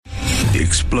The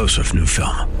explosive new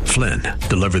film, Flynn,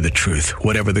 deliver the truth,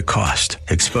 whatever the cost,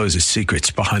 exposes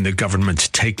secrets behind the government's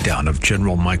takedown of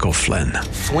General Michael Flynn.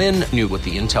 Flynn knew what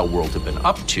the intel world had been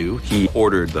up to. He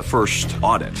ordered the first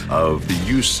audit of the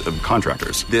use of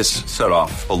contractors. This set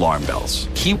off alarm bells.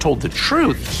 He told the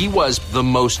truth. He was the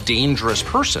most dangerous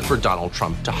person for Donald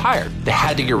Trump to hire. They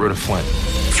had to get rid of Flynn.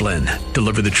 Flynn,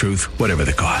 deliver the truth, whatever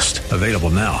the cost. Available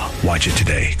now. Watch it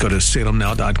today. Go to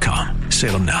salemnow.com.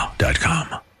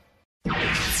 salemnow.com.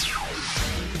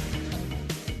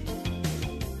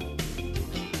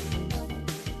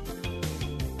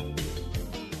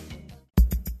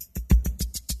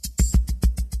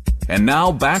 And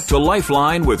now back to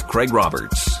Lifeline with Craig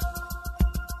Roberts.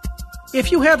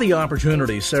 If you had the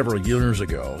opportunity several years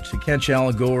ago to catch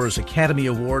Al Gore's Academy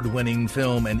Award-winning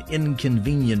film An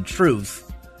Inconvenient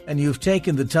Truth, and you've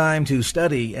taken the time to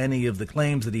study any of the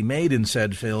claims that he made in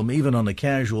said film, even on a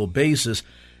casual basis,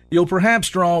 you'll perhaps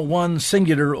draw one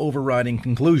singular overriding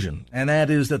conclusion, and that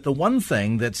is that the one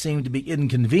thing that seemed to be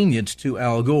inconvenient to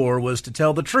Al Gore was to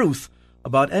tell the truth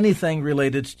about anything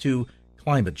related to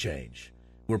climate change.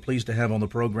 We're pleased to have on the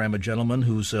program a gentleman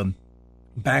whose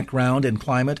background in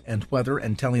climate and weather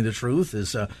and telling the truth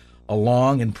is a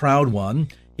long and proud one.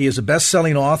 He is a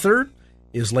best-selling author.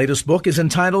 His latest book is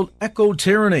entitled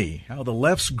Eco-Tyranny, How the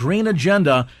Left's Green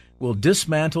Agenda Will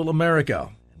Dismantle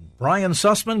America. Brian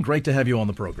Sussman, great to have you on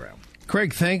the program.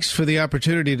 Craig, thanks for the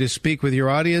opportunity to speak with your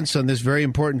audience on this very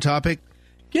important topic.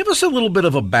 Give us a little bit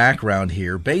of a background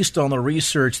here based on the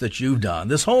research that you've done.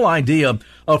 This whole idea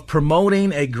of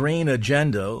promoting a green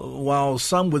agenda, while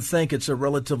some would think it's a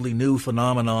relatively new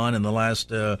phenomenon in the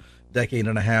last decade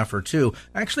and a half or two,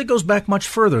 actually goes back much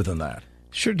further than that.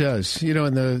 Sure does. You know,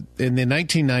 in the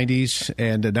 1990s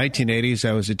and 1980s,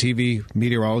 I was a TV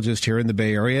meteorologist here in the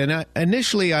Bay Area, and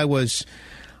initially I was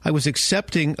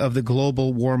accepting of the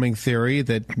global warming theory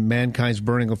that mankind's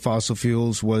burning of fossil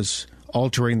fuels was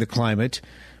altering the climate.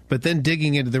 But then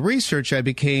digging into the research, I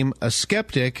became a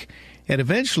skeptic, and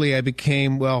eventually I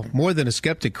became, well, more than a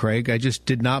skeptic, Craig. I just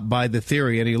did not buy the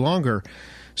theory any longer.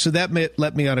 So that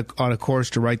let me on a course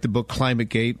to write the book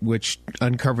ClimateGate, which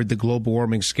uncovered the global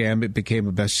warming scam. It became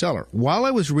a bestseller. While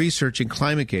I was researching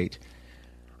ClimateGate,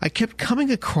 I kept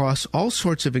coming across all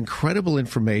sorts of incredible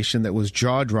information that was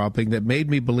jaw-dropping that made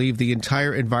me believe the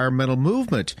entire environmental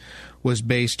movement was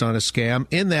based on a scam,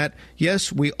 in that,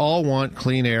 yes, we all want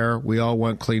clean air, we all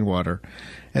want clean water.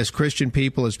 As Christian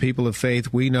people, as people of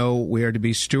faith, we know we are to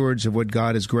be stewards of what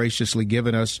God has graciously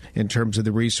given us in terms of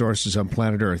the resources on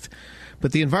planet Earth.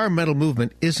 But the environmental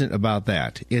movement isn't about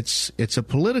that. It's a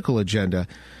political agenda.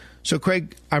 So,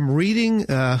 Craig, I'm reading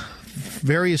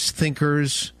various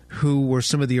thinkers who were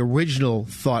some of the original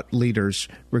thought leaders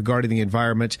regarding the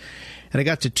environment. And I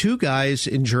got to two guys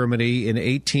in Germany in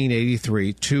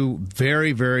 1883, two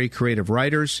very, very creative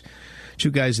writers, two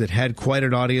guys that had quite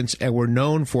an audience and were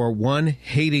known for, one,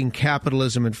 hating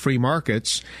capitalism and free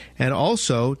markets, and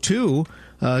also, two,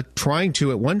 trying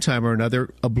to, at one time or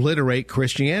another, obliterate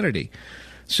Christianity.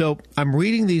 So I'm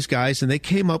reading these guys, and they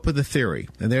came up with a theory.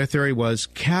 And their theory was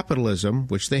capitalism,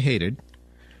 which they hated,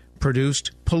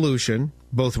 produced pollution,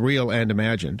 both real and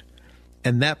imagined.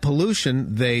 And that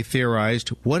pollution, they theorized,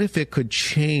 what if it could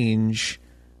change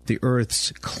the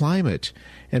Earth's climate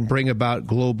and bring about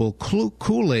global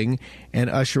cooling and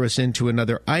usher us into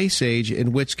another ice age,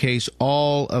 in which case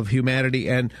all of humanity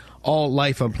and all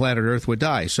life on planet Earth would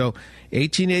die. So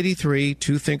 1883,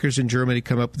 two thinkers in Germany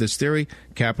come up with this theory.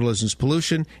 Capitalism's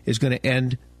pollution is going to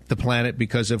end the planet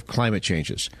because of climate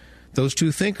changes. Those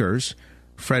two thinkers,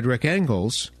 Friedrich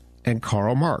Engels and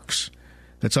Karl Marx.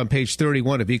 That's on page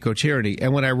 31 of Eco-Tyranny.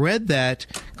 And when I read that,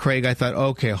 Craig, I thought,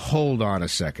 okay, hold on a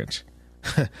second.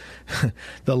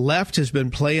 The left has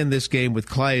been playing this game with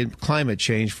climate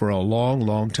change for a long,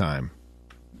 long time.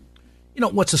 You know,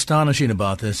 what's astonishing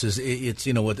about this is it's,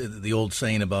 you know, what the old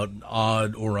saying about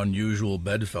odd or unusual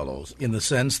bedfellows, in the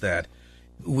sense that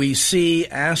we see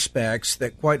aspects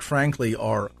that, quite frankly,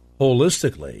 are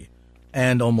holistically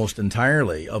and almost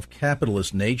entirely of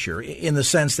capitalist nature, in the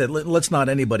sense that let's not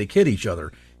anybody kid each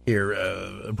other here,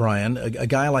 Brian. A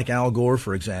guy like Al Gore,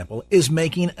 for example, is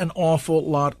making an awful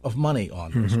lot of money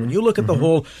on this. When you look at the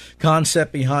whole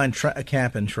concept behind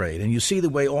cap and trade, and you see the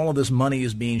way all of this money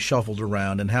is being shuffled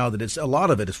around, and how that it's a lot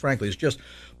of it is, frankly, is just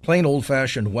plain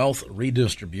old-fashioned wealth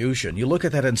redistribution. You look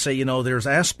at that and say, you know, there's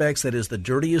aspects that is the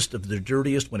dirtiest of the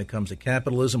dirtiest when it comes to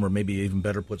capitalism, or maybe even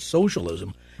better put,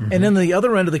 socialism. And then the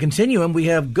other end of the continuum, we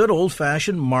have good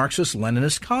old-fashioned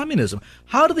Marxist-Leninist communism.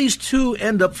 How do these two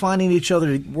end up finding each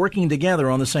other, working together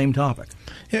on the same topic?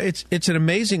 Yeah, it's an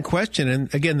amazing question.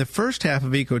 And again, the first half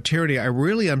of Eco-Tyranny, I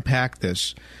really unpacked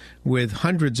this with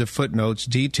hundreds of footnotes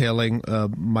detailing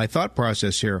my thought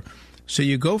process here. So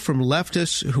you go from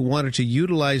leftists who wanted to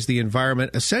utilize the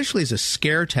environment essentially as a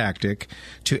scare tactic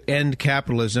to end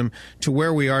capitalism to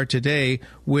where we are today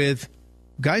with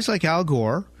guys like Al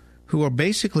Gore who are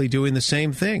basically doing the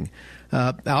same thing.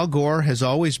 Al Gore has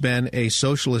always been a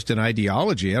socialist in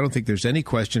ideology. I don't think there's any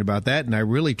question about that, and I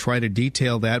really try to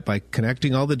detail that by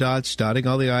connecting all the dots, dotting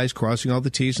all the I's, crossing all the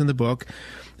T's in the book,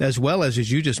 as well as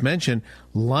you just mentioned,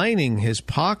 lining his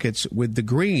pockets with the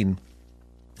green.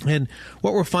 And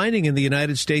what we're finding in the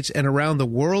United States and around the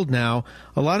world now,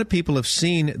 a lot of people have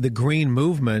seen the green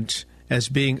movement as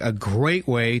being a great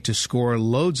way to score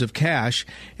loads of cash,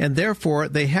 and therefore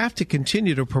they have to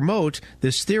continue to promote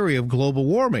this theory of global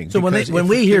warming. So when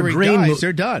we hear green,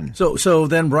 they're done. So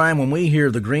then, Brian, when we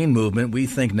hear the green movement, we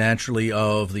think naturally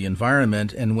of the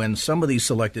environment, and when some of these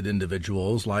selected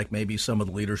individuals, like maybe some of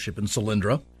the leadership in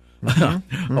Solyndra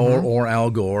or Al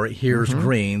Gore, hears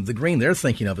green, the green they're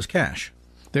thinking of is cash.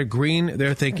 They're green,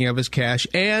 they're thinking of as cash,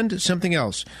 and something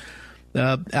else.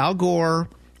 Al Gore,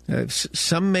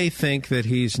 some may think that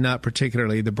he's not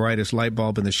particularly the brightest light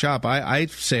bulb in the shop. I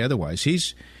say otherwise.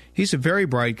 He's a very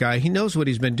bright guy. He knows what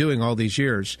he's been doing all these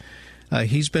years.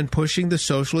 He's been pushing the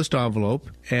socialist envelope,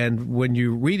 and when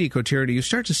you read Ecotyranny, you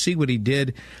start to see what he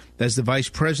did as the Vice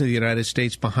President of the United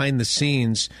States behind the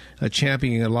scenes,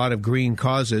 championing a lot of green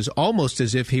causes, almost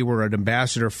as if he were an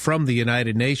ambassador from the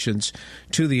United Nations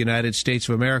to the United States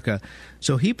of America.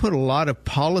 So he put a lot of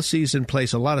policies in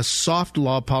place, a lot of soft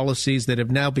law policies that have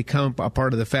now become a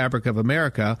part of the fabric of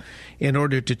America in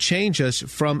order to change us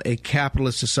from a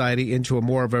capitalist society into a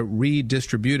more of a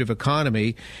redistributive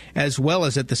economy, as well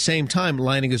as at the same time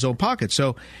lining his own pocket.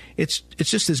 So it's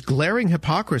just this glaring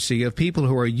hypocrisy of people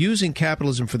who are using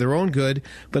capitalism for their own good,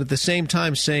 but at the same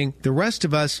time saying the rest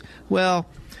of us, well,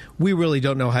 we really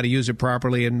don't know how to use it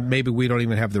properly, and maybe we don't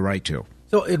even have the right to.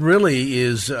 So it really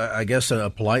is, I guess, a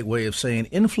polite way of saying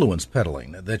influence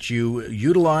peddling, that you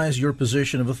utilize your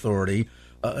position of authority.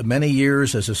 Many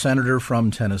years as a senator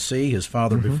from Tennessee, his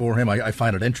father before him. I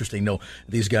find it interesting.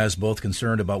 These guys both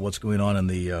concerned about what's going on in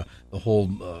the whole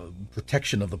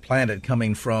protection of the planet,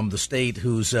 coming from the state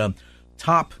whose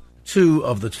top two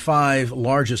of the 5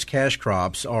 largest cash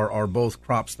crops are both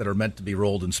crops that are meant to be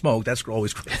rolled and smoked. That's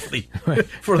always great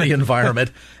for the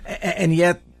environment. And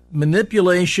yet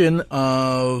manipulation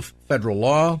of federal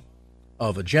law,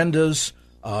 of agendas,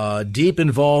 deep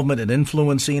involvement and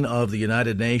influencing of the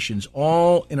United Nations,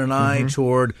 all in an eye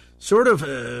toward sort of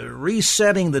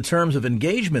resetting the terms of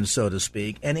engagement, so to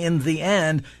speak. And in the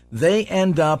end, they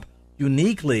end up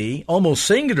uniquely, almost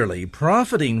singularly,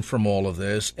 profiting from all of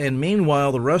this. And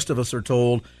meanwhile, the rest of us are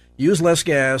told, use less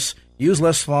gas, use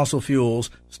less fossil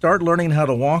fuels, start learning how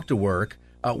to walk to work.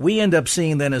 We end up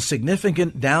seeing then a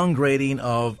significant downgrading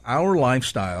of our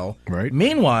lifestyle. Right.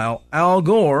 Meanwhile, Al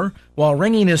Gore, while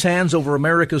wringing his hands over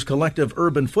America's collective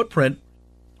urban footprint,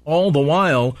 all the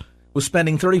while was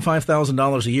spending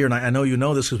 $35,000 a year. And I know you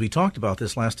know this because we talked about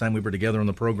this last time we were together on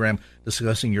the program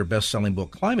discussing your best-selling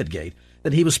book, ClimateGate,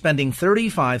 that he was spending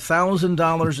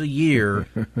 $35,000 a year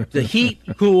to heat,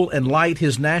 cool, and light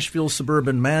his Nashville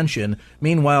suburban mansion,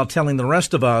 meanwhile telling the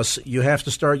rest of us you have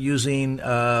to start using,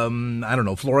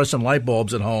 fluorescent light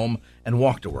bulbs at home and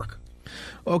walk to work.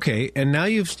 Okay, and now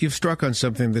you've struck on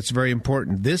something that's very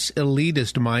important. This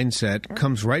elitist mindset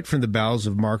comes right from the bowels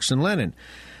of Marx and Lenin.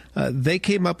 They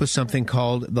came up with something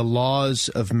called the laws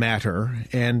of matter,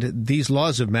 and these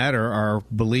laws of matter are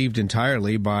believed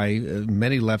entirely by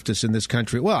many leftists in this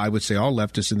country. Well, I would say all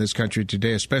leftists in this country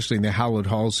today, especially in the hallowed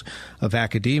halls of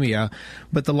academia.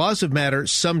 But the laws of matter,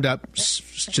 summed up,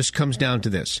 just comes down to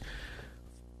this.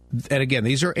 And again,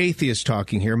 these are atheists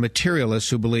talking here, materialists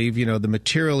who believe, the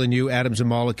material in you, atoms and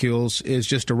molecules, is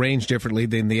just arranged differently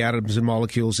than the atoms and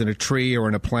molecules in a tree or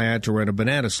in a plant or in a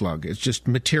banana slug. It's just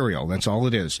material. That's all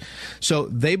it is. So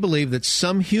they believe that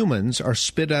some humans are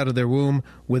spit out of their womb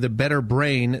with a better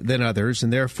brain than others,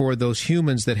 and therefore those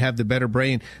humans that have the better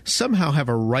brain somehow have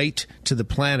a right to the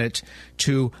planet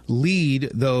to lead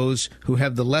those who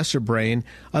have the lesser brain.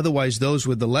 Otherwise, those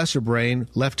with the lesser brain,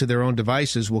 left to their own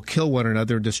devices, will kill one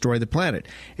another and destroy the planet.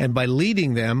 And by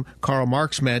leading them, Karl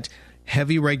Marx meant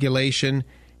heavy regulation,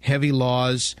 heavy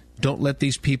laws. Don't let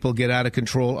these people get out of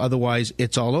control, otherwise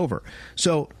it's all over.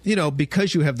 So,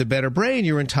 because you have the better brain,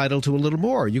 you're entitled to a little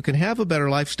more. You can have a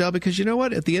better lifestyle because you know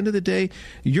what? At the end of the day,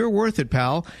 you're worth it,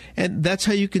 pal. And that's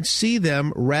how you can see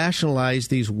them rationalize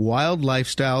these wild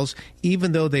lifestyles,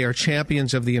 even though they are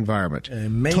champions of the environment.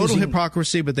 Amazing. Total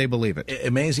hypocrisy, but they believe it.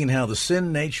 Amazing how the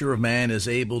sin nature of man is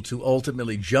able to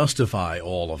ultimately justify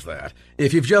all of that.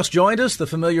 If you've just joined us, the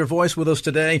familiar voice with us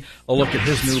today, a look at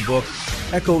his new book,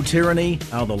 Ecotyranny,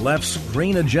 How the Left left's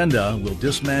green agenda will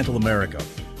dismantle America.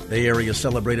 Bay Area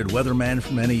celebrated weatherman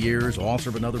for many years, author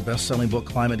of another best-selling book,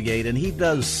 ClimateGate, and he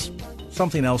does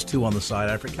something else, too, on the side.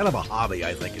 I forget, kind of a hobby,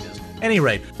 I think it is. At any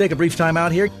rate, take a brief time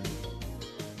out here.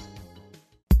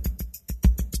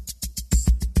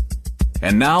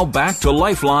 And now back to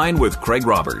Lifeline with Craig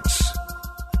Roberts.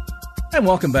 And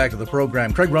welcome back to the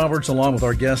program. Craig Roberts, along with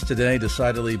our guest today,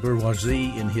 decidedly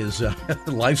bourgeoisie in his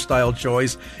lifestyle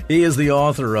choice. He is the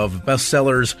author of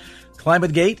bestsellers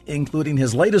ClimateGate, including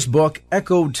his latest book,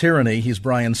 Eco-Tyranny. He's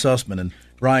Brian Sussman. And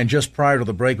Brian, just prior to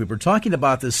the break, we were talking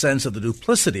about this sense of the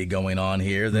duplicity going on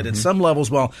here, that at some levels,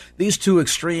 well, these two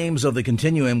extremes of the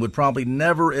continuum would probably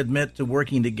never admit to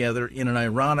working together in an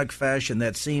ironic fashion.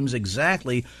 That seems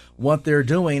exactly what they're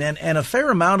doing. And a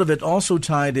fair amount of it also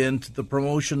tied into the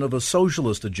promotion of a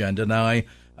socialist agenda. Now, I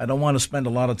don't want to spend a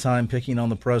lot of time picking on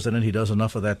the president. He does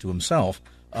enough of that to himself.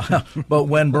 But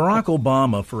when Barack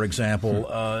Obama, for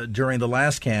example, during the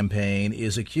last campaign,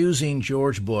 is accusing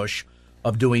George Bush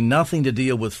of doing nothing to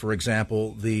deal with, for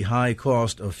example, the high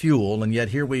cost of fuel, and yet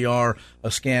here we are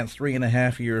a scant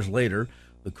 3.5 years later.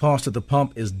 The cost at the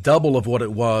pump is double of what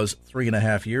it was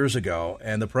 3.5 years ago,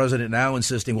 and the president now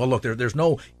insisting, well, look, there's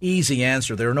no easy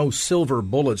answer. There are no silver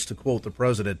bullets, to quote the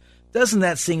president. Doesn't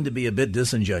that seem to be a bit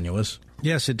disingenuous?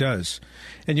 Yes, it does.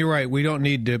 And you're right. We don't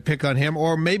need to pick on him,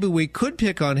 or maybe we could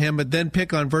pick on him, but then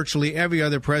pick on virtually every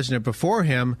other president before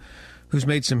him who's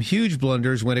made some huge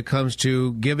blunders when it comes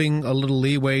to giving a little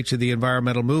leeway to the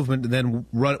environmental movement and then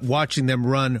watching them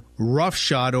run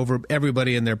roughshod over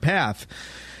everybody in their path.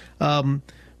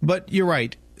 But you're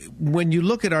right. When you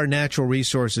look at our natural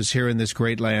resources here in this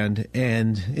great land,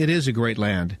 and it is a great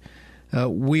land,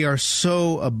 we are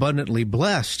so abundantly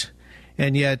blessed.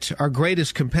 And yet our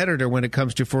greatest competitor when it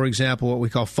comes to, for example, what we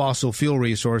call fossil fuel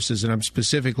resources, and I'm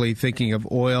specifically thinking of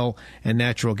oil and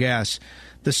natural gas,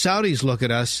 the Saudis look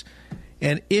at us,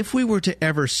 and if we were to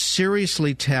ever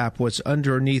seriously tap what's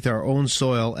underneath our own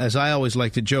soil, as I always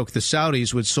like to joke, the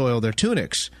Saudis would soil their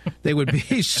tunics. They would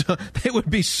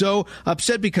be so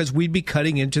upset because we'd be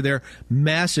cutting into their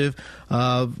massive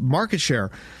market share.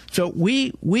 So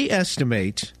we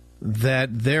estimate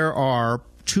that there are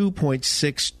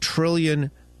 2.6 trillion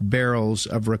barrels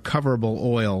of recoverable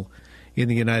oil in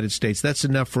the United States. That's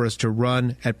enough for us to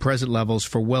run at present levels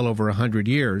for well over 100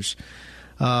 years.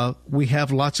 We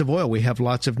have lots of oil. We have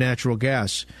lots of natural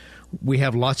gas. We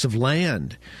have lots of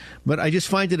land. But I just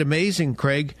find it amazing,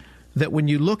 Craig, that when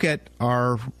you look at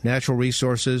our natural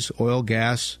resources, oil,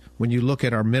 gas, when you look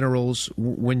at our minerals,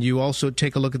 when you also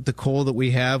take a look at the coal that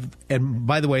we have, and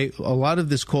by the way, a lot of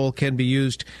this coal can be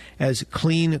used as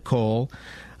clean coal,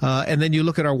 and then you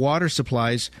look at our water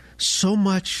supplies, so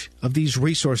much of these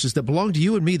resources that belong to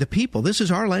you and me, the people, this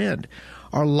is our land,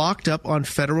 are locked up on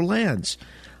federal lands.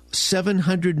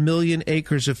 700 million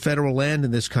acres of federal land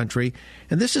in this country,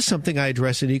 and this is something I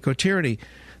address in Eco-Tyranny.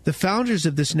 The founders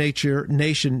of this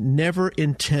nation never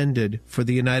intended for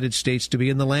the United States to be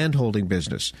in the landholding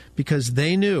business because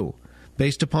they knew,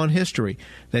 based upon history,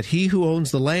 that he who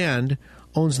owns the land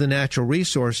owns the natural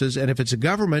resources, and if it's a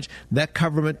government, that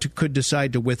government could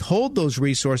decide to withhold those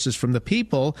resources from the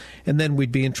people, and then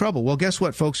we'd be in trouble. Well, guess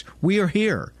what, folks? We are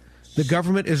here. The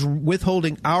government is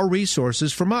withholding our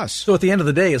resources from us. So at the end of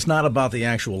the day, it's not about the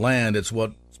actual land. It's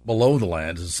what's below the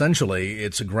land. Essentially,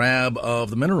 it's a grab of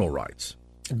the mineral rights.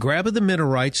 Grab of the mineral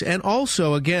rights. And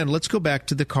also, again, let's go back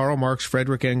to the Karl Marx,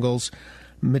 Frederick Engels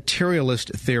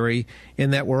materialist theory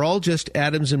in that we're all just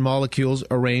atoms and molecules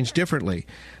arranged differently.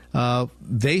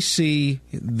 They see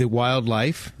the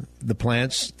wildlife, the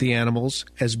plants, the animals,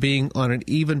 as being on an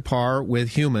even par with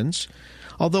humans,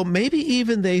 although maybe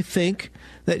even they think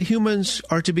that humans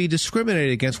are to be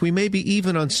discriminated against. We may be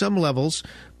even on some levels,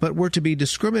 but we're to be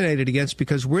discriminated against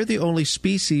because we're the only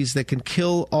species that can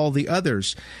kill all the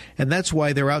others. And that's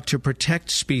why they're out to protect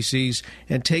species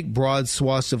and take broad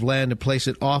swaths of land and place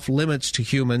it off limits to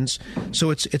humans.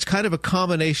 So it's kind of a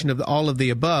combination of all of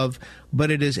the above, but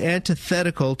it is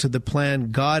antithetical to the plan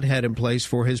God had in place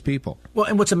for his people. Well,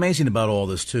 and what's amazing about all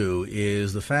this, too,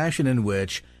 is the fashion in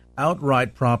which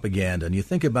outright propaganda, and you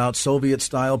think about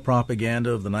Soviet-style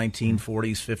propaganda of the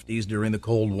 1940s, 50s during the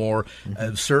Cold War,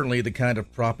 certainly the kind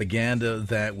of propaganda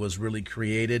that was really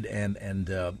created and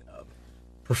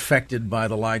perfected by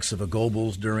the likes of a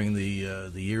Goebbels during the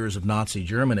years of Nazi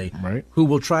Germany, right, who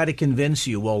will try to convince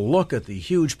you, well, look at the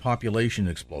huge population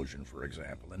explosion, for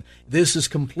example, and this is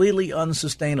completely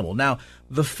unsustainable. Now,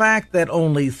 the fact that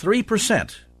only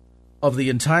 3% of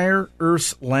the entire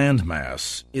Earth's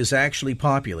landmass is actually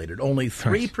populated, only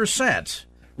 3%,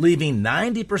 leaving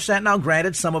 90%. Now,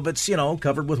 granted, some of it's,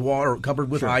 covered with water, covered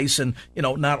with ice, and,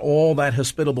 not all that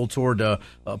hospitable toward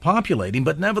populating,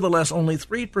 but nevertheless only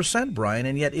 3%, Brian.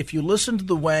 And yet, if you listen to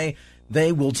the way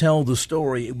they will tell the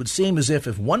story, it would seem as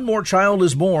if one more child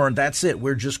is born, that's it.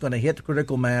 We're just going to hit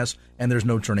critical mass, and there's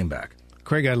no turning back.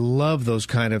 Craig, I love those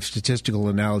kind of statistical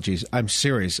analogies. I'm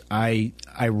serious. I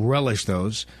relish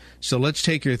those. So let's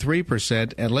take your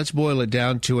 3% and let's boil it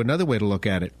down to another way to look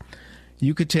at it.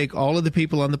 You could take all of the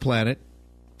people on the planet,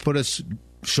 put us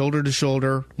shoulder to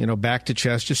shoulder, back to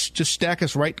chest, just stack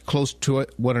us right close to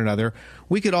one another.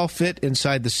 We could all fit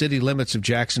inside the city limits of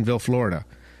Jacksonville, Florida.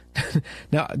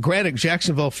 Now, granted,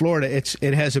 Jacksonville, Florida,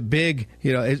 it has a big,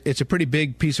 it's a pretty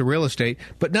big piece of real estate,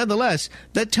 but nonetheless,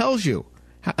 that tells you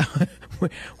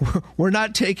we're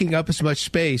not taking up as much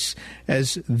space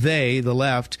as the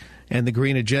left, and the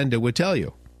Green Agenda would tell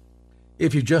you.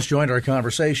 If you've just joined our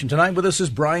conversation, tonight with us is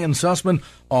Brian Sussman,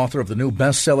 author of the new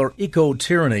bestseller,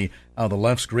 Eco-Tyranny, How the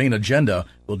Left's Green Agenda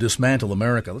Will Dismantle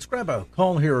America. Let's grab a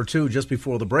call here or two just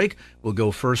before the break. We'll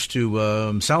go first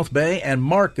to South Bay. And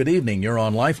Mark, good evening. You're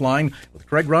on Lifeline with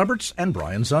Craig Roberts and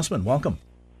Brian Sussman. Welcome.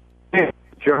 Hey,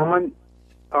 gentlemen.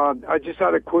 I just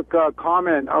had a quick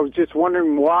comment. I was just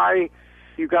wondering why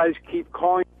you guys keep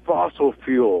calling fossil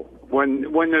fuel when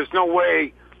there's no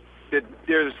way that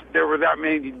there were that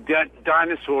many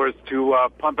dinosaurs to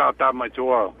pump out that much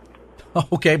oil.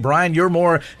 Okay, Brian, you're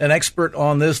more an expert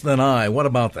on this than I. What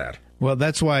about that? Well,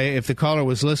 that's why if the caller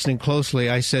was listening closely,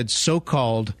 I said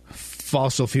so-called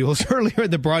fossil fuels earlier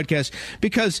in the broadcast,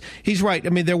 because he's right. I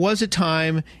mean, there was a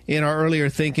time in our earlier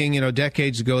thinking,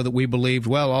 decades ago, that we believed,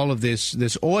 well, all of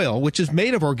this oil, which is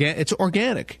made of it's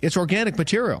organic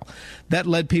material. That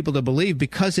led people to believe,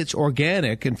 because it's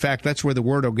organic, in fact, that's where the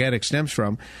word organic stems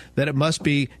from, that it must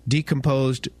be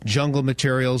decomposed jungle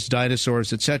materials,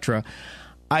 dinosaurs, etc.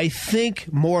 I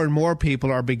think more and more people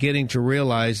are beginning to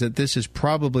realize that this is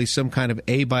probably some kind of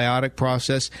abiotic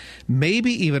process,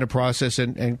 maybe even a process,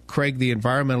 and Craig, the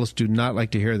environmentalists do not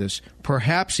like to hear this,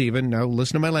 perhaps even, now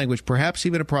listen to my language, perhaps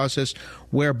even a process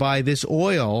whereby this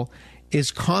oil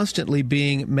is constantly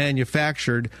being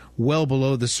manufactured well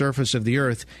below the surface of the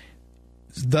earth.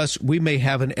 Thus, we may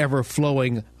have an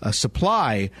ever-flowing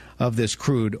supply of this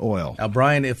crude oil. Now,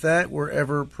 Brian, if that were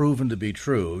ever proven to be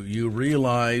true, you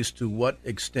realize to what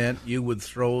extent you would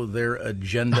throw their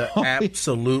agenda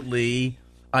absolutely.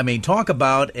 I mean, talk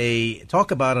about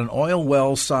an oil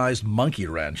well-sized monkey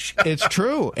wrench. It's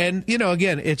true. And,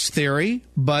 again, it's theory,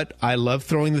 but I love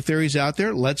throwing the theories out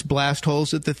there. Let's blast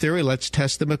holes at the theory. Let's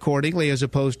test them accordingly, as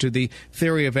opposed to the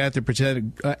theory of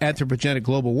anthropogenic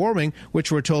global warming,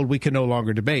 which we're told we can no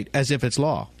longer debate, as if it's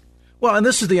law. Well, and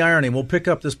this is the irony. We'll pick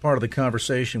up this part of the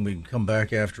conversation. We can come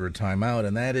back after a timeout,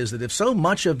 and that is that if so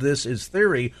much of this is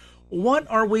theory, what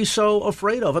are we so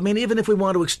afraid of? I mean, even if we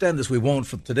want to extend this, we won't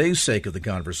for today's sake of the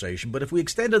conversation, but if we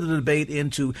extended the debate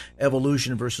into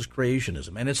evolution versus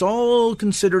creationism, and it's all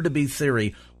considered to be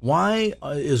theory, why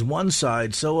is one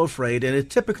side so afraid, and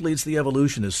typically it's the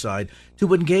evolutionist side,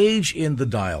 to engage in the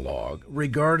dialogue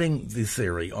regarding the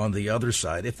theory on the other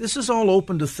side? If this is all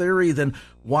open to theory, then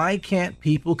why can't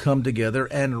people come together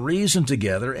and reason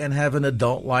together and have an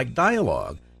adult-like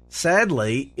dialogue?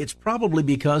 Sadly, it's probably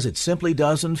because it simply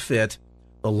doesn't fit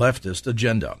the leftist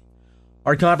agenda.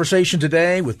 Our conversation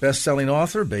today with best-selling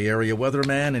author, Bay Area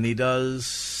weatherman, and he does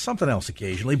something else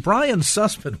occasionally, Brian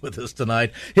Sussman with us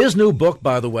tonight. His new book,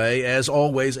 by the way, as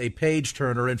always, a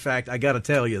page-turner. In fact, I got to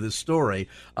tell you this story.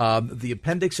 The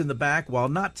appendix in the back, while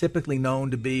not typically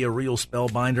known to be a real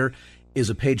spellbinder, is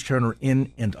a page-turner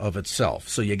in and of itself.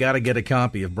 So you got to get a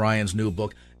copy of Brian's new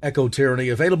book, Eco-Tyranny,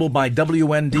 available by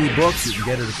WND Books. You can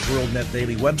get it at the World Net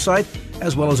Daily website,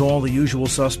 as well as all the usual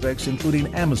suspects,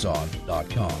 including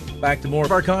Amazon.com. Back to more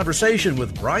of our conversation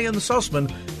with Brian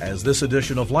Sussman as this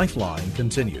edition of Lifeline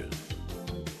continues.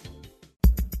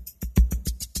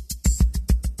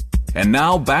 And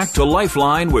now back to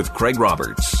Lifeline with Craig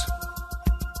Roberts.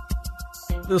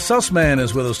 The Sussman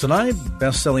is with us tonight.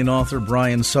 Best-selling author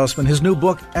Brian Sussman. His new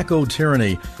book,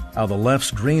 Eco-Tyranny, How the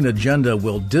Left's Green Agenda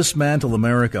Will Dismantle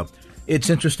America. It's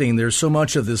interesting. There's so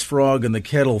much of this frog in the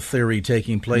kettle theory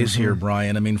taking place here,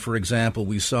 Brian. I mean, for example,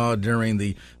 we saw during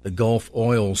the Gulf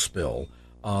oil spill,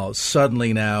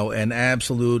 suddenly now an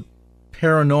absolute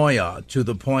paranoia to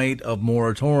the point of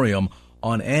moratorium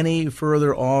on any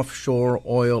further offshore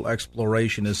oil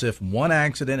exploration, as if one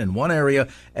accident in one area,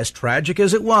 as tragic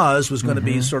as it was going to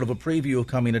be sort of a preview of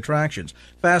coming attractions.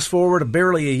 Fast forward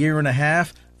barely a year and a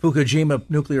half, Fukushima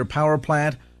nuclear power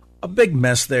plant a big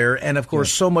mess there, and of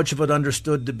course, so much of it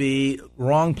understood to be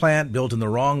wrong plant, built in the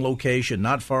wrong location,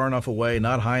 not far enough away,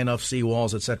 not high enough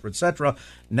seawalls, et cetera, et cetera.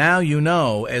 Now you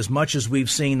know, as much as we've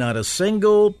seen not a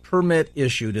single permit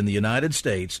issued in the United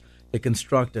States to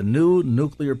construct a new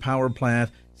nuclear power plant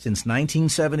since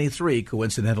 1973,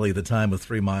 coincidentally the time of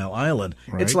 3 Mile Island.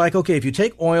 Right. It's like, okay, if you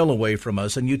take oil away from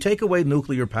us and you take away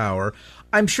nuclear power,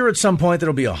 I'm sure at some point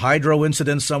there'll be a hydro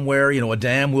incident somewhere, a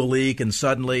dam will leak and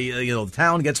suddenly, the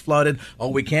town gets flooded. Oh,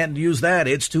 we can't use that.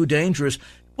 It's too dangerous.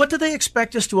 What do they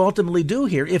expect us to ultimately do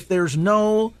here if there's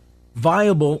no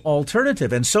viable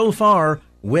alternative? And so far,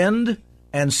 wind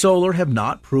and solar have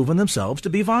not proven themselves to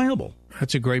be viable.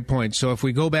 That's a great point. So if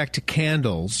we go back to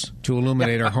candles to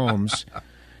illuminate our homes,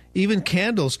 even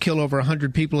candles kill over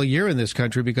 100 people a year in this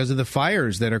country because of the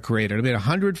fires that are created.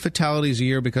 100 fatalities a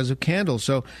year because of candles.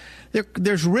 So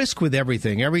there's risk with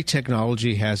everything. Every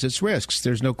technology has its risks.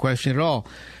 There's no question at all.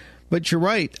 But you're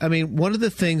right. One of the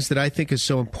things that I think is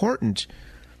so important,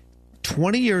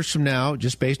 20 years from now,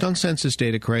 just based on census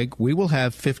data, Craig, we will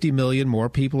have 50 million more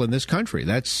people in this country.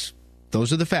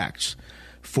 Those are the facts.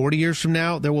 40 years from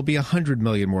now, there will be 100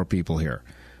 million more people here.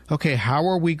 Okay, how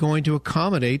are we going to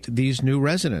accommodate these new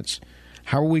residents?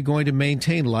 How are we going to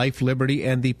maintain life, liberty,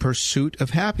 and the pursuit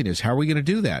of happiness? How are we going to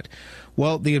do that?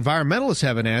 Well, the environmentalists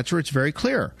have an answer. It's very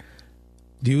clear.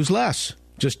 Use less.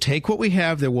 Just take what we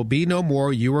have. There will be no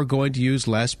more. You are going to use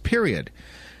less, period.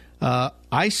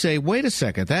 I say, wait a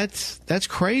second. That's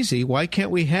crazy. Why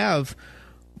can't we have...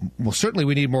 Well, certainly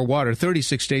we need more water.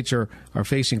 36 states are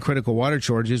facing critical water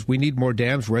shortages. We need more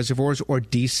dams, reservoirs, or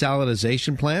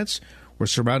desalination plants. We're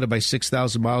surrounded by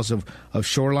 6,000 miles of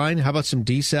shoreline. How about some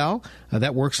desal?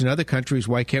 That works in other countries.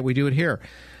 Why can't we do it here?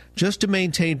 Just to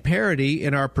maintain parity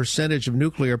in our percentage of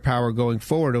nuclear power going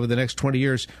forward over the next 20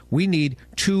 years, we need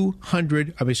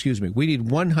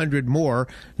 100 more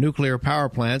nuclear power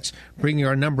plants, bringing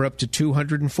our number up to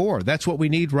 204. That's what we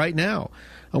need right now.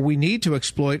 We need to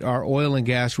exploit our oil and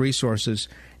gas resources,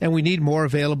 and we need more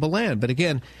available land. But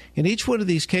again, in each one of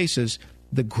these cases,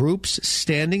 the groups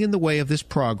standing in the way of this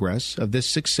progress, of this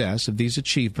success, of these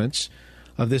achievements,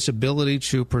 of this ability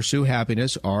to pursue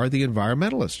happiness are the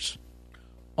environmentalists.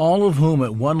 All of whom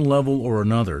at one level or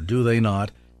another, do they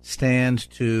not, stand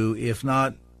to, if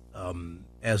not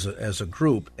as a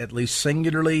group, at least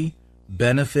singularly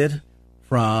benefit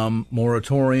from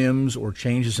moratoriums or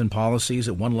changes in policies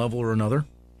at one level or another?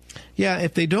 Yeah,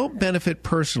 if they don't benefit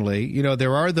personally,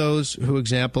 there are those who,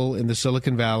 example, in the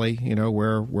Silicon Valley,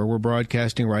 where we're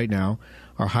broadcasting right now,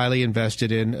 are highly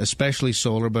invested in especially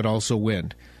solar, but also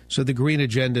wind. So the green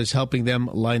agenda is helping them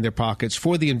line their pockets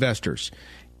for the investors,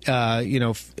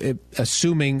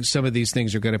 assuming some of these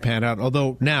things are going to pan out.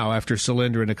 Although now, after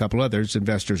Solyndra and a couple others,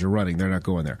 investors are running. They're not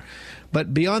going there.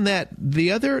 But beyond that,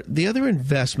 the other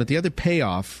investment, the other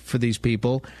payoff for these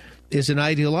people is an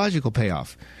ideological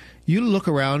payoff. You look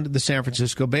around the San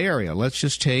Francisco Bay Area. Let's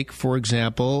just take, for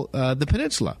example, the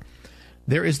peninsula.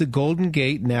 There is the Golden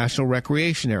Gate National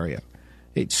Recreation Area.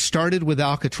 It started with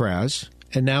Alcatraz,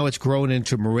 and now it's grown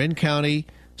into Marin County,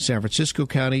 San Francisco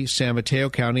County, San Mateo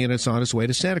County, and it's on its way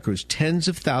to Santa Cruz. Tens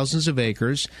of thousands of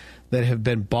acres that have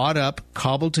been bought up,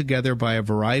 cobbled together by a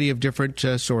variety of different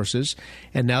sources,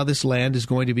 and now this land is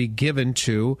going to be given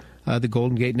to the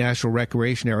Golden Gate National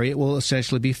Recreation Area. It will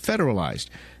essentially be federalized.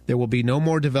 There will be no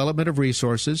more development of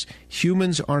resources.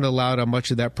 Humans aren't allowed on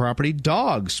much of that property.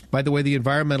 Dogs, by the way, the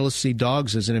environmentalists see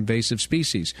dogs as an invasive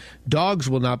species. Dogs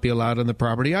will not be allowed on the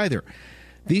property either.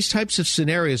 These types of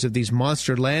scenarios of these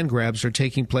monster land grabs are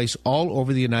taking place all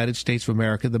over the United States of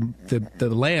America, the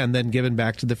land then given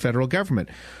back to the federal government.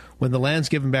 When the land's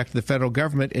given back to the federal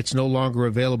government, it's no longer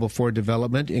available for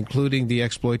development, including the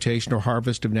exploitation or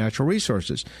harvest of natural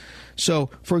resources.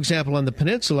 So, for example, on the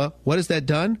peninsula, what has that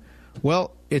done?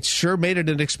 Well, it's sure made it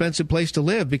an expensive place to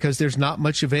live because there's not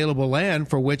much available land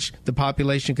for which the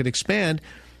population could expand.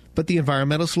 But the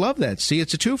environmentalists love that. See,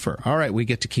 it's a twofer. All right, we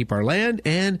get to keep our land,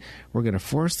 and we're going to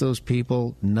force those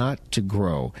people not to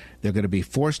grow. They're going to be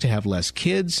forced to have less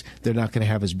kids. They're not going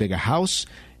to have as big a house.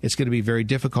 It's going to be very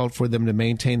difficult for them to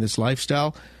maintain this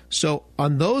lifestyle. So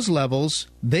on those levels,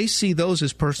 they see those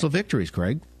as personal victories,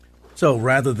 Craig. So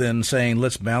rather than saying,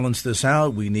 let's balance this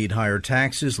out, we need higher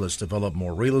taxes, let's develop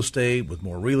more real estate. With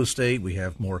more real estate, we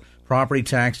have more property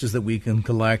taxes that we can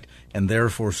collect and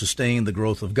therefore sustain the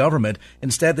growth of government.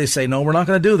 Instead, they say, no, we're not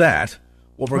going to do that.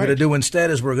 What we're going to do instead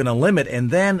is we're going to limit,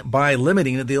 and then by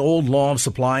limiting the old law of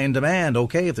supply and demand,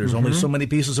 okay, if there's only so many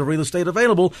pieces of real estate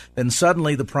available, then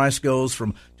suddenly the price goes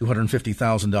from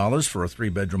 $250,000 for a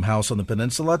three-bedroom house on the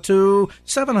peninsula to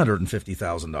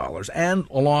 $750,000, and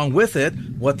along with it,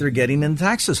 what they're getting in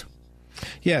taxes.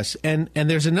 Yes, and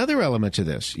there's another element to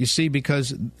this. You see,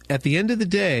 because at the end of the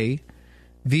day,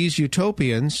 these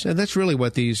utopians, and that's really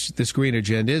what this green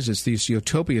agenda is, it's this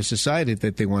utopia society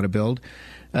that they want to build,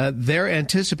 they're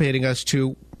anticipating us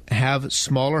to have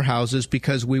smaller houses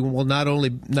because we will not only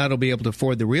be able to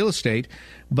afford the real estate,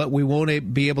 but we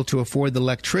won't be able to afford the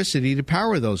electricity to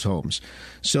power those homes.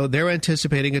 So they're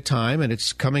anticipating a time, and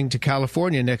it's coming to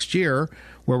California next year,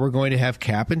 where we're going to have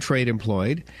cap and trade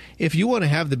employed. If you want to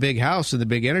have the big house and the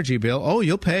big energy bill,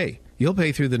 you'll pay. You'll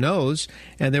pay through the nose,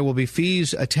 and there will be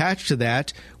fees attached to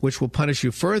that, which will punish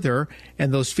you further.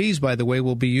 And those fees, by the way,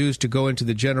 will be used to go into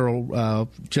the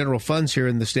general funds here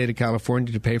in the state of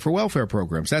California to pay for welfare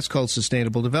programs. That's called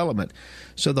sustainable development.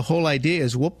 So the whole idea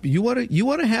is, you want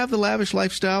to have the lavish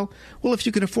lifestyle? Well, if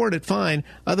you can afford it, fine.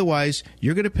 Otherwise,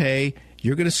 you're going to pay.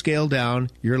 You're going to scale down.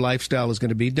 Your lifestyle is going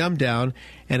to be dumbed down.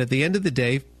 And at the end of the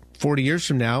day, 40 years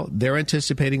from now, they're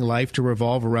anticipating life to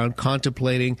revolve around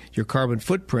contemplating your carbon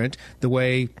footprint the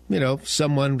way,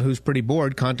 someone who's pretty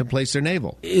bored contemplates their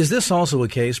navel. Is this also a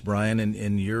case, Brian,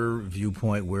 in your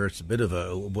viewpoint, where it's a bit of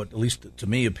what at least to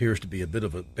me appears to be a bit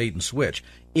of a bait and switch,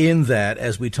 in that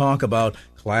as we talk about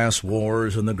class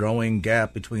wars and the growing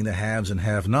gap between the haves and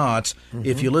have-nots,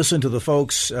 if you listen to the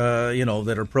folks,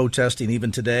 that are protesting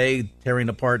even today, tearing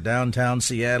apart downtown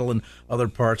Seattle and other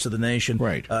parts of the nation,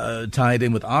 right, tied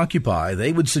in with Occupy,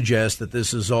 they would suggest that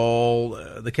this is all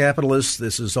the capitalists,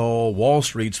 this is all Wall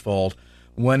Street's fault,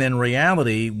 when in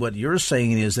reality, what you're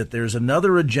saying is that there's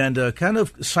another agenda kind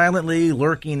of silently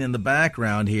lurking in the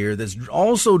background here that's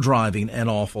also driving an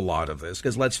awful lot of this.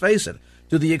 Because let's face it,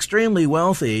 to the extremely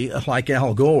wealthy, like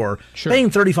Al Gore, sure, paying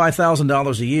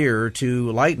 $35,000 a year to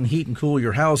light and heat and cool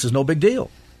your house is no big deal.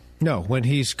 No, when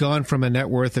he's gone from a net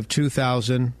worth of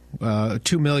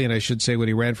 $2 million, I should say, when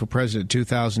he ran for president,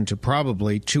 2000 to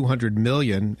probably $200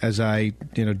 million, as I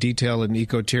detail in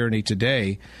Eco Tyranny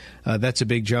today, that's a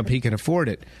big jump. He can afford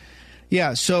it.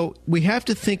 Yeah, so we have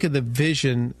to think of the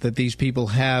vision that these people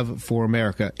have for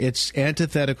America. It's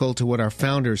antithetical to what our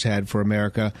founders had for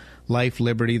America: life,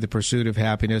 liberty, the pursuit of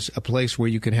happiness, a place where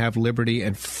you can have liberty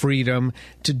and freedom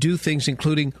to do things,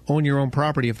 including own your own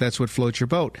property if that's what floats your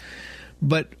boat.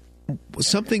 But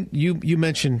something you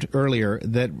mentioned earlier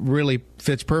that really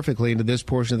fits perfectly into this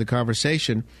portion of the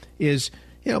conversation is,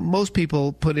 most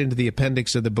people put into the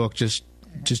appendix of the book just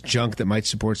junk that might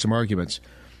support some arguments.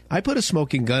 I put a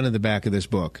smoking gun in the back of this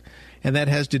book, and that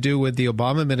has to do with the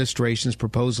Obama administration's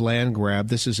proposed land grab.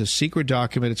 This is a secret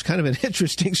document. It's kind of an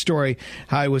interesting story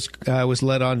how I was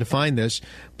led on to find this,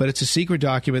 but it's a secret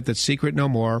document that's secret no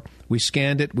more. We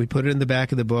scanned it. We put it in the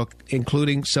back of the book,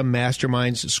 including some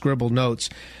masterminds' scribbled notes.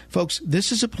 Folks,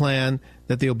 this is a plan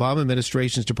that the Obama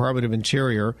administration's Department of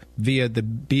Interior, via the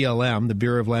BLM, the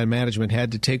Bureau of Land Management, had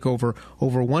to take over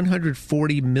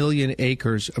 140 million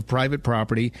acres of private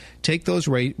property, take those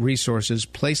resources,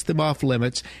 place them off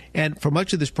limits, and for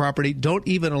much of this property, don't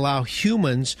even allow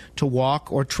humans to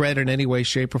walk or tread in any way,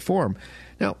 shape, or form.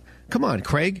 Now, come on,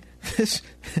 Craig. This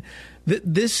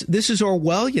is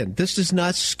Orwellian. This does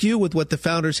not skew with what the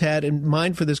founders had in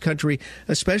mind for this country,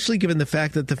 especially given the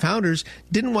fact that the founders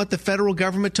didn't want the federal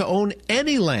government to own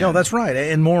any land. No, that's right.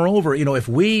 And moreover, if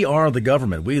we are the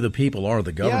government, we the people are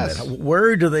the government, yes,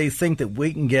 where do they think that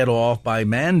we can get off by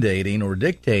mandating or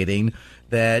dictating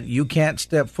that you can't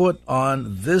step foot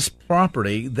on this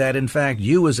property that, in fact,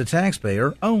 you as a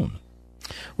taxpayer own?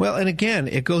 Well, and again,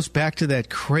 it goes back to that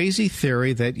crazy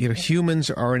theory that humans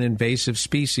are an invasive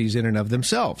species in and of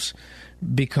themselves,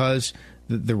 because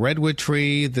the redwood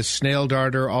tree, the snail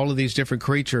darter, all of these different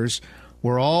creatures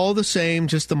were all the same,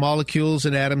 just the molecules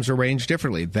and atoms arranged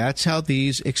differently. That's how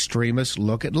these extremists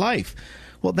look at life.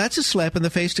 Well, that's a slap in the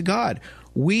face to God.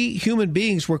 We human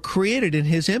beings were created in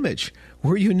His image.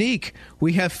 We're unique.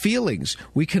 We have feelings.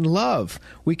 We can love.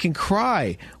 We can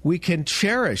cry. We can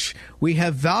cherish. We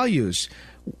have values.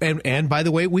 And by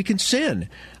the way, we can sin.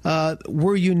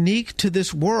 We're unique to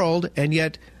this world, and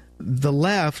yet the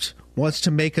left wants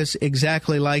to make us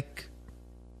exactly like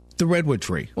the redwood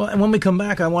tree. Well, and when we come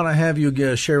back, I want to have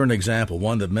you share an example,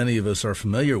 one that many of us are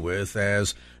familiar with,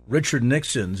 as Richard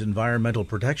Nixon's Environmental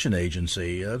Protection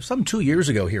Agency, some 2 years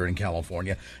ago here in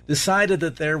California, decided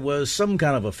that there was some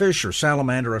kind of a fish or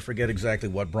salamander, I forget exactly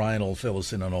what, Brian will fill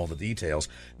us in on all the details,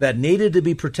 that needed to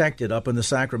be protected up in the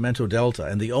Sacramento Delta.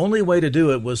 And the only way to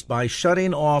do it was by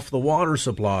shutting off the water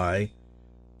supply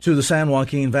to the San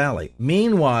Joaquin Valley.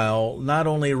 Meanwhile, not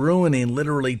only ruining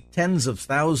literally tens of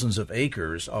thousands of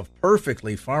acres of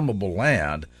perfectly farmable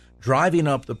land, driving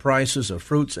up the prices of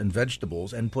fruits and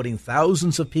vegetables and putting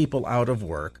thousands of people out of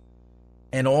work,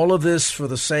 and all of this for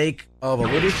the sake of a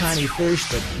little tiny fish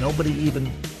that nobody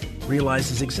even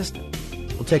realizes existed.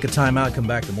 We'll take a time out, come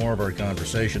back to more of our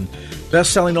conversation.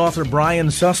 Best-selling author Brian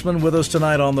Sussman with us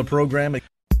tonight on the program.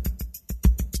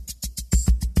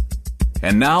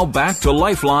 And now back to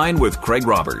Lifeline with Craig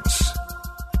Roberts.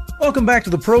 Welcome back to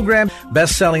the program.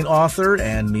 Best-selling author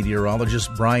and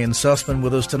meteorologist Brian Sussman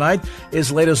with us tonight.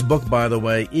 His latest book, by the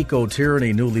way,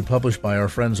 Eco-Tyranny, newly published by our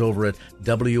friends over at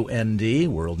WND,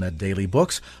 WorldNet Daily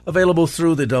Books, available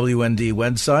through the WND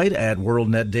website at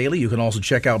WorldNet Daily. You can also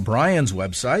check out Brian's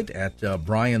website at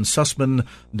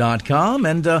briansussman.com,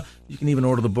 and you can even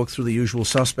order the book through the usual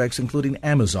suspects, including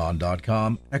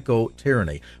Amazon.com,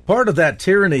 Eco-Tyranny. Part of that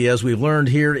tyranny, as we've learned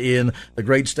here in the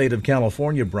great state of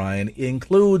California, Brian,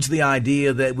 includes the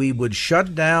idea that we would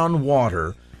shut down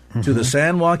water to the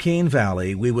San Joaquin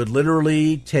Valley. We would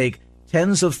literally take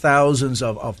tens of thousands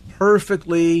of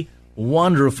perfectly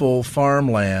wonderful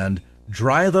farmland,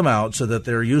 dry them out so that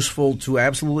they're useful to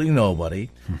absolutely nobody,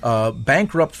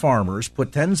 bankrupt farmers,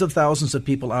 put tens of thousands of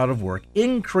people out of work,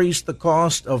 increase the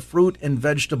cost of fruit and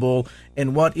vegetable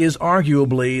in what is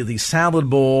arguably the salad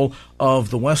bowl of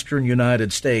the western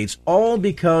United States, all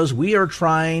because we are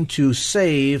trying to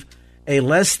save a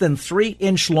less than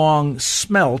 3-inch long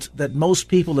smelt that most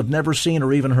people have never seen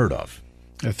or even heard of.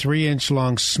 A 3-inch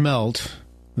long smelt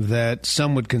that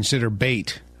some would consider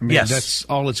bait. I mean, yes. That's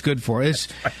all it's good for.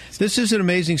 This is an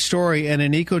amazing story, and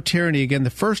in Eco-Tyranny, again,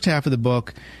 the first half of the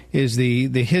book is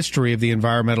the history of the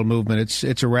environmental movement.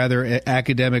 It's a rather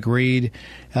academic read,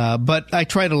 but I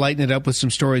try to lighten it up with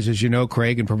some stories, as you know,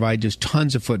 Craig, and provide just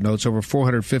tons of footnotes, over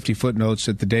 450 footnotes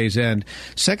at the day's end.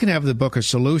 Second half of the book are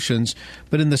solutions,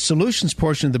 but in the solutions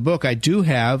portion of the book, I do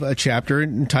have a chapter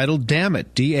entitled Damn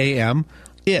It, D-A-M,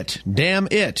 Damn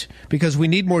it, because we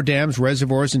need more dams,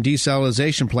 reservoirs, and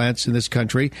desalination plants in this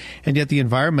country, and yet the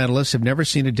environmentalists have never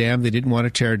seen a dam they didn't want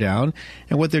to tear down,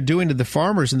 and what they're doing to the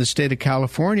farmers in the state of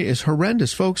California is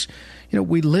horrendous. Folks,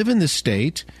 we live in this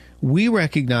state. We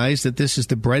recognize that this is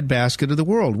the breadbasket of the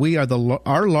world. We are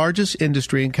our largest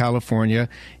industry in California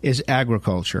is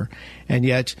agriculture, and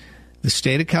yet the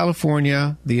state of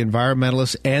California, the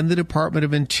environmentalists, and the Department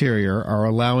of Interior are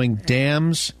allowing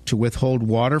dams to withhold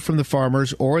water from the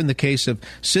farmers, or in the case of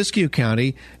Siskiyou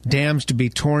County, dams to be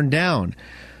torn down.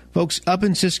 Folks, up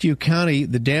in Siskiyou County,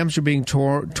 the dams are being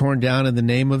torn down in the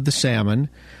name of the salmon.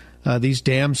 These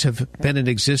dams have been in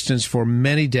existence for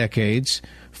many decades.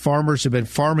 Farmers have been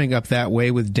farming up that way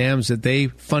with dams that they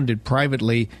funded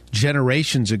privately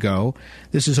generations ago.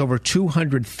 This is over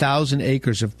 200,000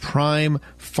 acres of prime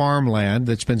farmland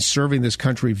that's been serving this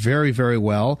country very, very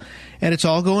well, and it's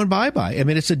all going bye-bye. I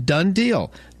mean, it's a done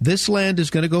deal. This land is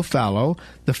going to go fallow.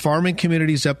 The farming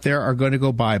communities up there are going to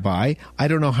go bye-bye. I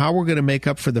don't know how we're going to make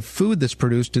up for the food that's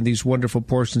produced in these wonderful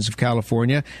portions of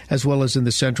California, as well as in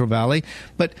the Central Valley.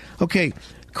 But, okay,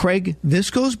 Craig,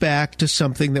 this goes back to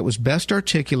something that was best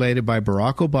articulated by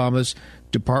Barack Obama's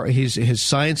his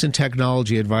science and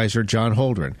technology advisor, John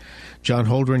Holdren. John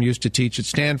Holdren used to teach at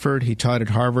Stanford. He taught at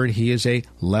Harvard. He is a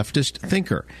leftist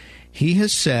thinker. He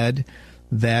has said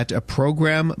that a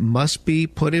program must be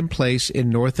put in place in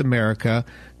North America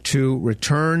to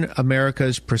return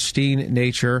America's pristine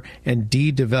nature and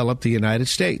de-develop the United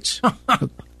States.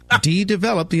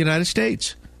 De-develop the United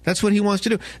States. That's what he wants to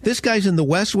do. This guy's in the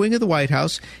West Wing of the White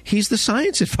House. He's the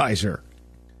science advisor.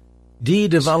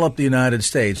 De-develop the United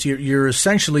States. You're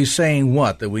essentially saying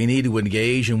what? That we need to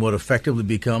engage in what effectively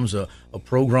becomes a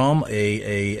program,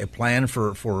 a plan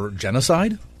for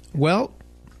genocide? Well,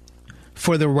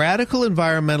 for the radical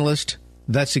environmentalist,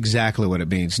 that's exactly what it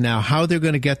means. Now, how they're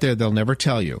going to get there, they'll never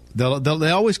tell you.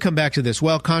 They always come back to this.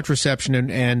 Well,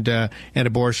 contraception and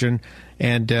abortion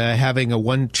and having a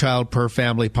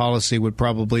one-child-per-family policy would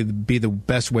probably be the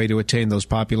best way to attain those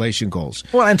population goals.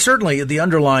 Well, and certainly the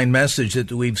underlying message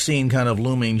that we've seen kind of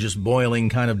looming, just boiling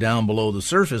kind of down below the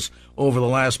surface over the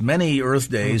last many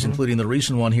Earth days, including the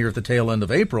recent one here at the tail end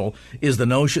of April, is the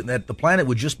notion that the planet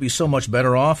would just be so much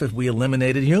better off if we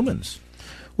eliminated humans.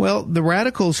 Well, the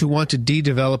radicals who want to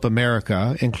de-develop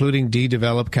America, including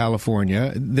de-develop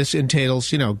California, this entails,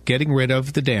 getting rid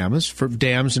of the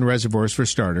dams and reservoirs for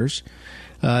starters.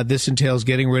 This entails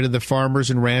getting rid of the farmers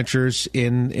and ranchers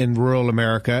in rural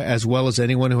America, as well as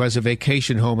anyone who has a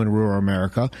vacation home in rural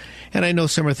America. And I know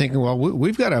some are thinking, well,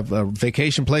 we've got a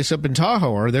vacation place up in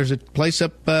Tahoe, or there's a place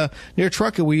up near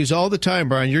Truckee we use all the time,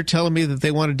 Brian. You're telling me that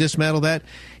they want to dismantle that?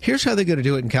 Here's how they're going to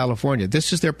do it in California.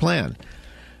 This is their plan.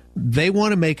 They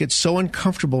want to make it so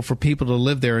uncomfortable for people to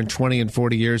live there in 20 and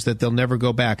 40 years that they'll never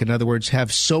go back. In other words,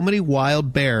 have so many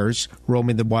wild bears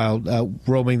roaming the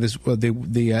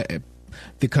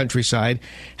countryside,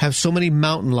 have so many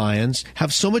mountain lions,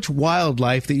 have so much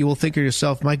wildlife that you will think to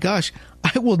yourself, my gosh,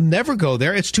 I will never go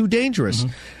there. It's too dangerous.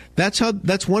 That's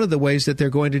one of the ways that they're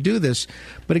going to do this.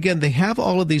 But again, they have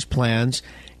all of these plans,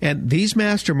 and these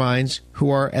masterminds who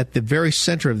are at the very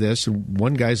center of this.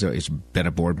 One guy's been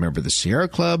a board member of the Sierra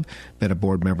Club, been a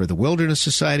board member of the Wilderness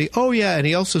Society. Oh yeah, and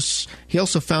he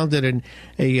also founded an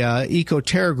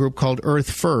eco-terror group called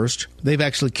Earth First. They've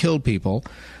actually killed people.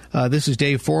 This is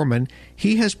Dave Foreman.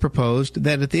 He has proposed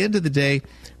that at the end of the day,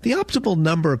 the optimal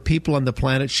number of people on the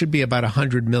planet should be about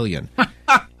 100 million.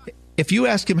 If you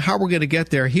ask him how we're going to get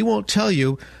there, he won't tell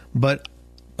you. But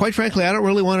quite frankly, I don't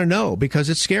really want to know because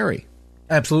it's scary.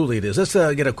 Absolutely it is. Let's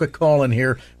get a quick call in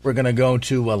here. We're going to go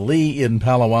to Lee in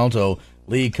Palo Alto.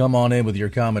 Lee, come on in with your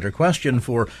comment or question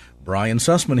for Brian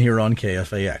Sussman here on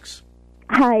KFAX.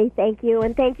 Hi, thank you,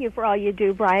 and thank you for all you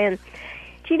do, Brian.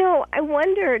 You know, I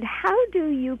wondered, how do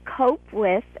you cope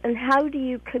with and how do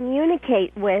you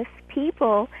communicate with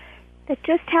people that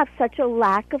just have such a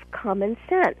lack of common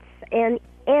sense and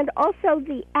also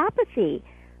the apathy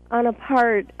on a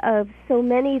part of so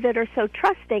many that are so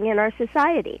trusting in our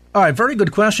society? All right, very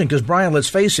good question, because, Brian, let's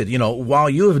face it, while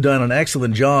you have done an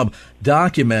excellent job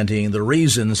documenting the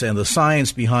reasons and the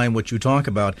science behind what you talk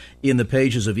about in the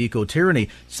pages of Eco-Tyranny,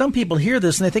 some people hear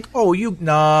this and they think,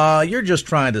 you're just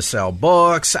trying to sell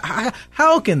books.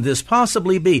 How can this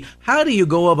possibly be? How do you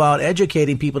go about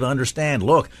educating people to understand,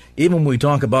 look, even when we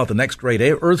talk about the next great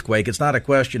earthquake, it's not a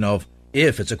question of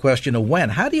if, it's a question of when.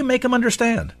 How do you make them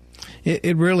understand?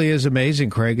 It really is amazing,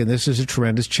 Craig, and this is a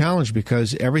tremendous challenge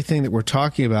because everything that we're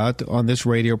talking about on this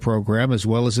radio program, as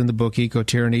well as in the book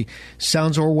Eco-Tyranny,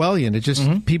 sounds Orwellian. It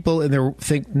just people in there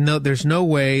think, no, there's no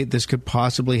way this could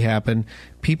possibly happen.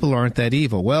 People aren't that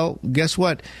evil. Well, guess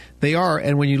what? They are,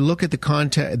 and when you look at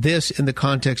this in the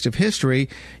context of history,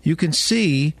 you can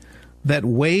see that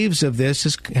waves of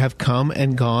this have come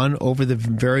and gone over the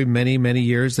very many, many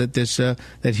years that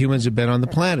that humans have been on the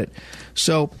planet.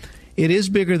 So it is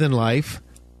bigger than life.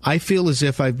 I feel as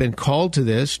if I've been called to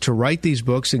this, to write these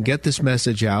books and get this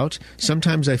message out.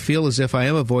 Sometimes I feel as if I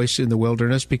am a voice in the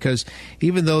wilderness because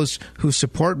even those who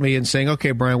support me and saying, okay,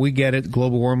 Brian, we get it,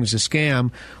 global warming is a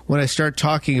scam, when I start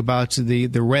talking about the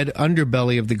red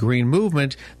underbelly of the green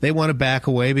movement, they want to back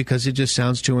away because it just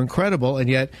sounds too incredible. And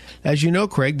yet, as you know,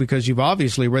 Craig, because you've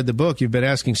obviously read the book, you've been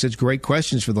asking such great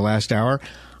questions for the last hour,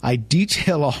 I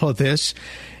detail all of this,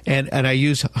 and I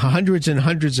use hundreds and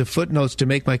hundreds of footnotes to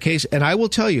make my case. And I will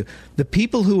tell you, the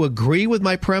people who agree with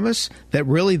my premise that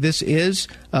really this is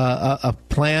a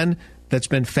plan that's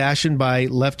been fashioned by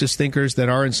leftist thinkers that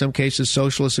are in some cases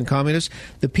socialists and communists,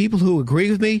 the people who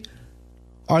agree with me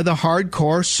are the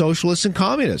hardcore socialists and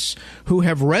communists who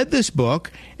have read this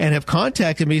book and have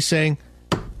contacted me saying,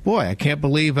 boy, I can't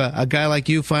believe a guy like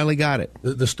you finally got it.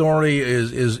 The story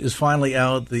is finally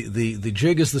out. The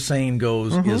jig, as the saying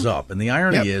goes, is up. And the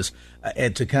irony is,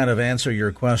 to kind of answer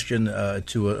your question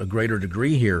to a greater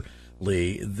degree here,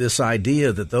 Lee, this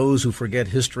idea that those who forget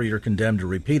history are condemned to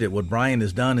repeat it, what Brian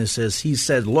has done is he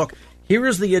said, look, here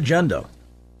is the agenda.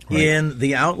 Right. In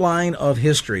the outline of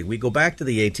history, we go back to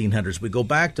the 1800s. We go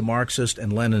back to Marxist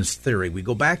and Lenin's theory. We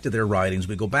go back to their writings.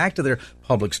 We go back to their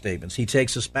public statements. He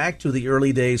takes us back to the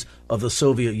early days of the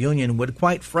Soviet Union when,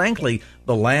 quite frankly,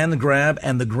 the land grab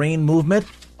and the green movement,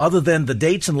 other than the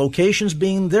dates and locations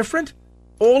being different,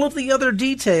 all of the other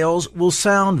details will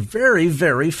sound very,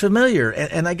 very familiar.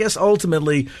 And I guess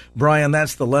ultimately, Brian,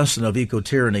 that's the lesson of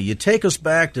Eco-Tyranny. You take us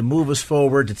back to move us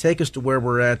forward, to take us to where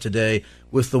we're at today,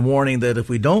 with the warning that if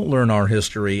we don't learn our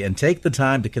history and take the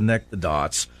time to connect the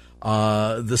dots,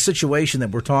 the situation that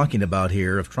we're talking about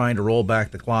here of trying to roll back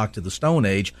the clock to the Stone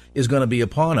Age is going to be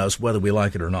upon us, whether we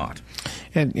like it or not.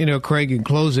 And, Craig, in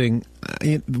closing,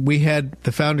 we had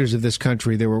the founders of this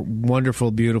country. They were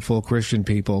wonderful, beautiful Christian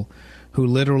people who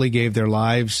literally gave their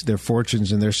lives, their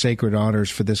fortunes, and their sacred honors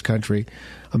for this country.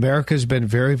 America's been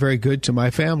very, very good to my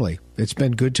family. It's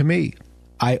been good to me.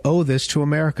 I owe this to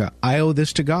America. I owe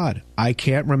this to God. I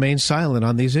can't remain silent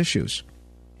on these issues.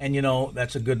 And,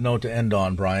 that's a good note to end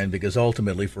on, Brian, because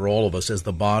ultimately for all of us as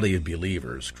the body of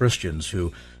believers, Christians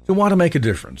who want to make a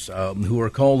difference, who are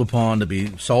called upon to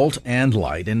be salt and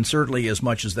light, and certainly as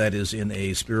much as that is in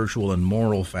a spiritual and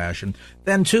moral fashion,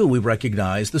 then, too, we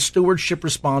recognize the stewardship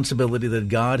responsibility that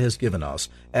God has given us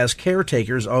as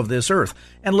caretakers of this earth.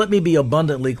 And let me be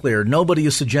abundantly clear. Nobody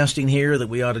is suggesting here that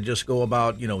we ought to just go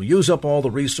about, use up all the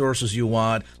resources you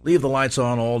want, leave the lights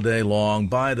on all day long,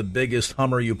 buy the biggest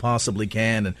Hummer you possibly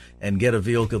can, and get a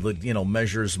vehicle that,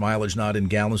 measures mileage not in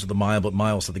gallons to the mile, but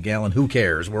miles to the gallon. Who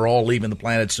cares? We're all leaving the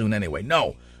planet soon anyway.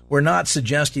 No, we're not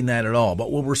suggesting that at all.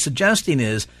 But what we're suggesting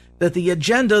is that the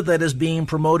agenda that is being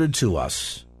promoted to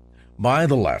us by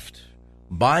the left,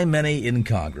 by many in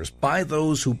Congress, by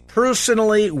those who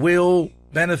personally will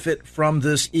benefit from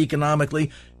this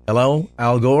economically, Hello,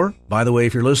 Al Gore. By the way,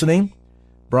 if you're listening,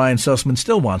 Brian Sussman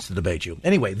still wants to debate you.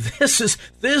 Anyway, this is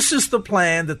the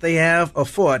plan that they have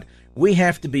afoot. We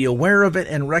have to be aware of it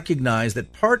and recognize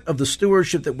that part of the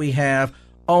stewardship that we have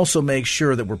also makes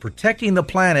sure that we're protecting the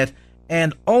planet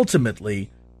and ultimately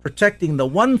protecting the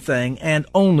one thing and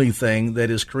only thing that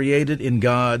is created in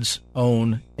God's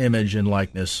own image and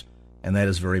likeness, and that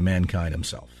is very mankind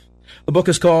himself. The book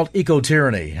is called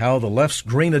Eco-Tyranny, How the Left's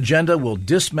Green Agenda Will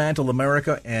Dismantle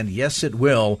America, and yes, it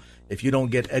will, if you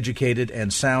don't get educated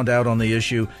and sound out on the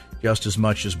issue just as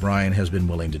much as Brian has been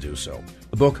willing to do so.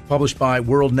 The book published by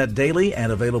WorldNet Daily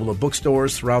and available at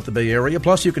bookstores throughout the Bay Area.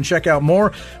 Plus, you can check out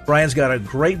more. Brian's got a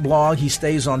great blog. He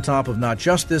stays on top of not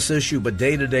just this issue, but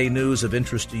day-to-day news of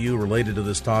interest to you related to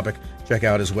this topic. Check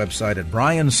out his website at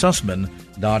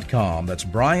briansussman.com. That's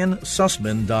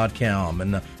briansussman.com.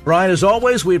 And Brian, as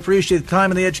always, we appreciate the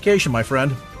time and the education, my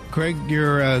friend. Craig,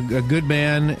 you're a good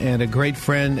man and a great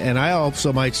friend, and I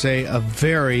also might say a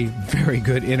very, very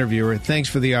good interviewer. Thanks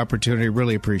for the opportunity.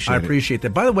 Really appreciate it. I appreciate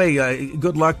that. By the way,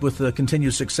 good luck with the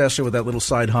continued success with that little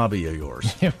side hobby of yours.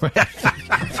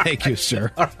 Thank you,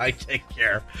 sir. All right, take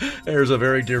care. There's a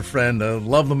very dear friend.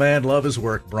 Love the man, love his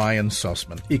work, Brian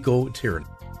Sussman. Eco-Tyranny.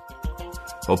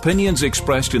 Opinions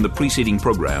expressed in the preceding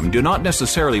program do not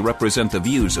necessarily represent the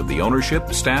views of the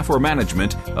ownership, staff, or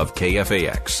management of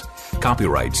KFAX.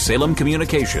 Copyright Salem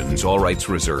Communications, all rights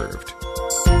reserved.